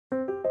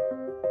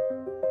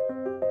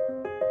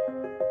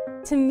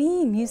To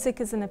me, music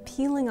is an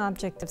appealing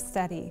object of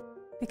study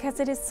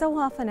because it is so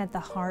often at the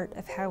heart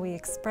of how we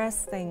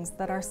express things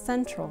that are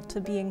central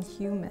to being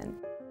human,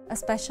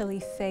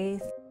 especially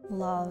faith,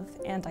 love,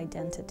 and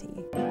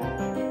identity.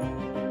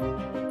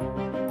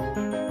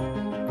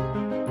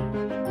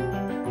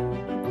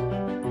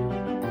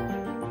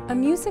 A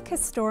music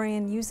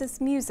historian uses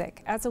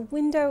music as a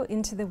window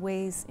into the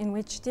ways in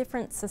which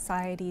different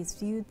societies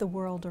viewed the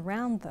world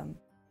around them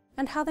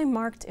and how they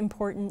marked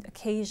important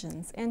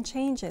occasions and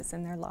changes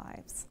in their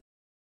lives.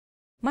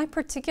 My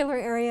particular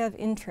area of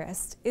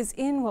interest is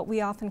in what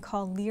we often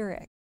call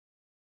lyric.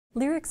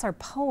 Lyrics are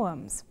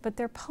poems, but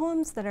they're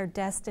poems that are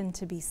destined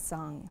to be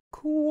sung.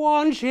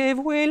 Quand je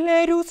vois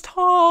les douze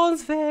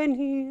temps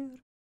venir,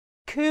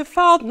 que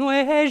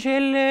fais-je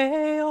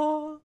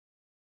Léa?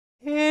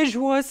 Et je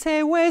vois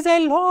ces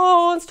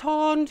l'anse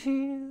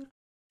tendir,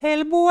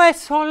 elle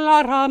buisson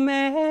la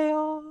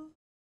ramea.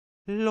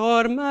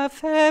 L'or me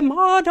fait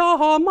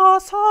madame à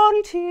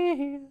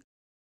sentir,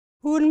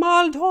 un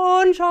mal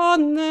dont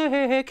j'en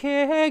ai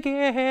que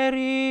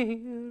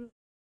guérir.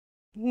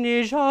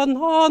 Ni j'en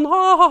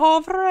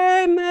en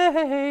vrai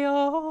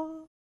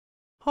mea,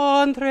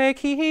 entre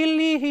qui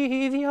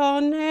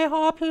vienne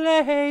à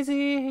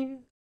plaisir,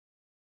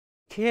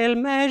 qu'il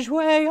me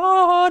jouait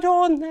à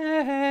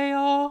donner.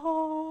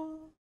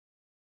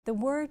 The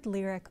word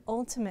lyric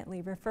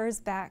ultimately refers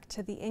back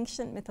to the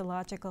ancient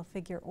mythological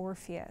figure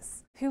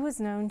Orpheus, who was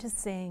known to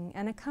sing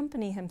and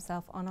accompany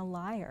himself on a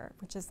lyre,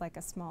 which is like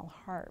a small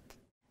harp.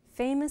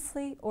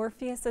 Famously,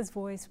 Orpheus's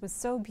voice was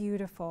so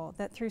beautiful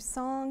that through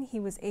song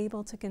he was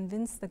able to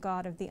convince the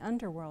god of the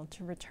underworld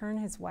to return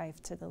his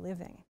wife to the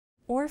living.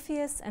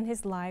 Orpheus and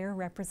his lyre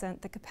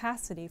represent the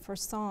capacity for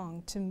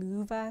song to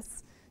move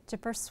us, to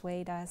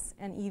persuade us,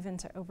 and even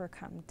to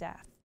overcome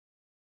death.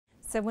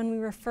 So when we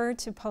refer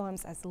to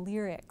poems as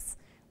lyrics,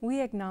 we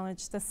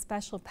acknowledge the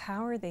special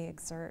power they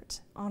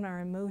exert on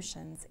our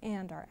emotions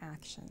and our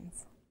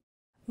actions.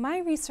 My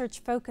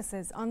research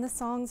focuses on the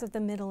songs of the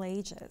Middle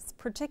Ages,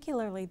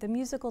 particularly the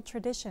musical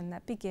tradition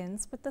that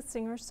begins with the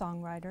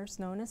singer-songwriters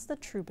known as the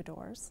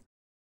troubadours,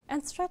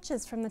 and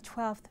stretches from the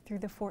 12th through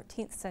the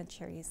 14th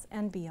centuries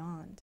and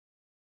beyond.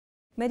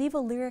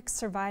 Medieval lyrics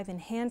survive in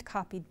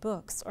hand-copied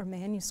books or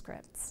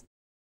manuscripts.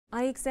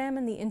 I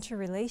examine the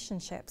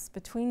interrelationships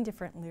between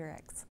different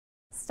lyrics,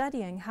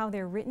 studying how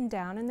they're written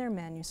down in their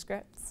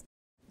manuscripts,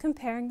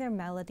 comparing their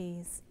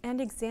melodies, and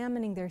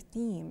examining their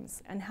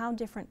themes and how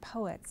different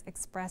poets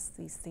express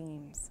these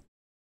themes.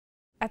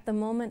 At the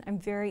moment, I'm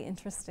very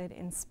interested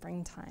in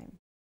springtime.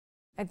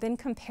 I've been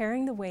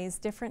comparing the ways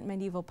different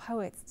medieval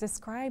poets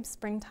describe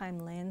springtime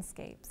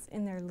landscapes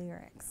in their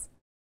lyrics.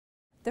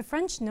 The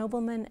French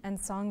nobleman and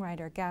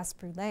songwriter Gas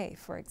Brûlé,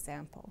 for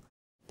example,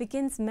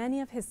 begins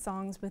many of his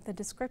songs with a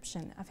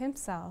description of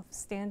himself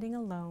standing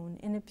alone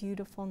in a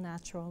beautiful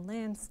natural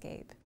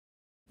landscape,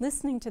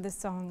 listening to the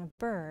song of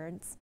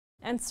birds,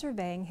 and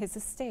surveying his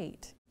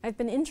estate. I've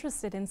been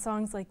interested in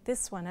songs like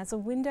this one as a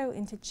window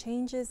into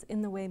changes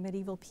in the way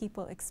medieval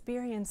people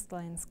experienced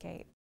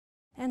landscape,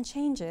 and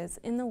changes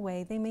in the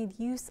way they made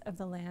use of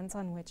the lands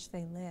on which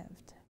they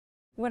lived.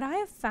 What I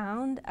have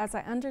found as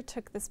I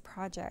undertook this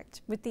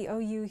project with the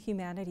OU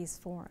Humanities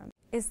Forum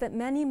is that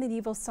many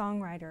medieval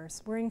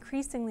songwriters were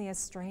increasingly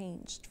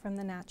estranged from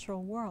the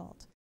natural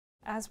world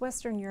as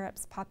Western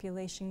Europe's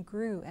population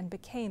grew and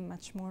became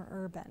much more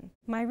urban.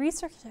 My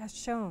research has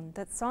shown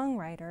that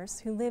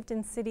songwriters who lived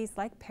in cities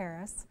like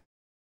Paris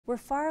were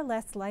far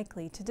less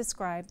likely to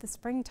describe the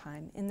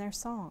springtime in their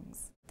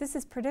songs. This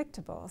is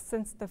predictable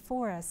since the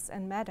forests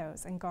and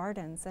meadows and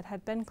gardens that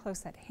had been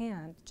close at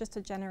hand just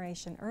a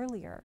generation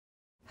earlier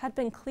had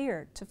been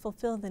cleared to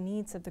fulfill the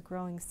needs of the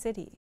growing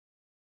city.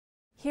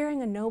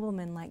 Hearing a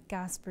nobleman like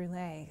Gas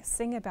Brûlé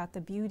sing about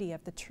the beauty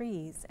of the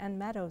trees and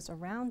meadows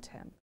around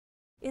him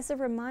is a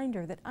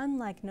reminder that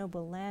unlike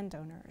noble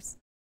landowners,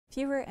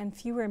 fewer and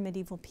fewer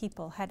medieval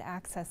people had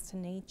access to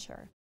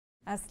nature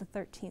as the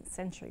 13th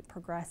century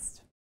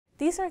progressed.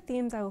 These are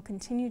themes I will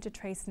continue to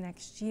trace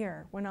next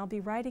year when I'll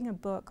be writing a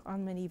book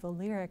on medieval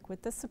lyric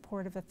with the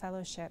support of a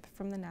fellowship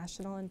from the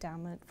National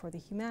Endowment for the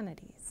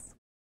Humanities.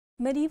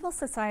 Medieval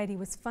society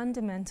was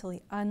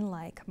fundamentally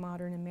unlike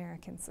modern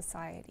American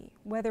society,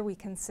 whether we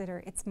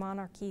consider its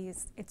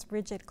monarchies, its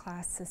rigid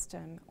class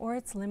system, or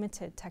its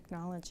limited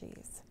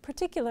technologies.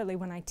 Particularly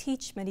when I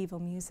teach medieval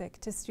music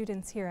to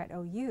students here at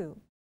OU,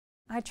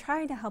 I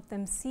try to help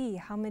them see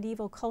how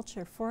medieval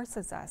culture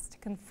forces us to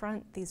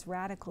confront these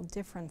radical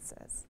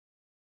differences,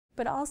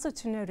 but also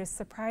to notice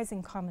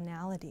surprising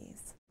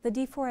commonalities. The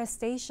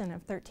deforestation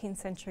of 13th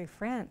century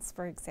France,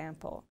 for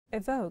example,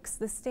 evokes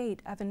the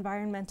state of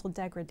environmental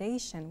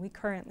degradation we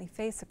currently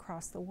face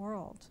across the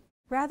world.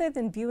 Rather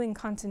than viewing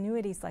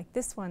continuities like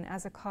this one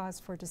as a cause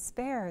for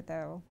despair,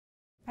 though,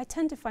 I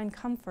tend to find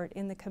comfort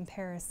in the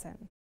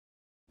comparison.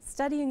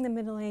 Studying the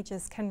Middle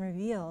Ages can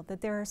reveal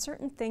that there are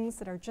certain things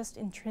that are just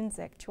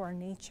intrinsic to our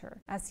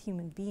nature as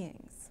human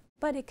beings,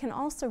 but it can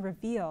also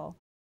reveal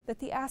that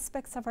the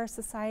aspects of our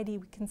society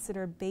we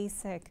consider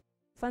basic,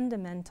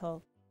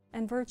 fundamental,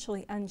 and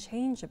virtually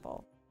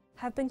unchangeable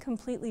have been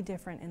completely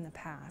different in the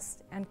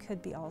past and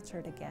could be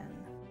altered again.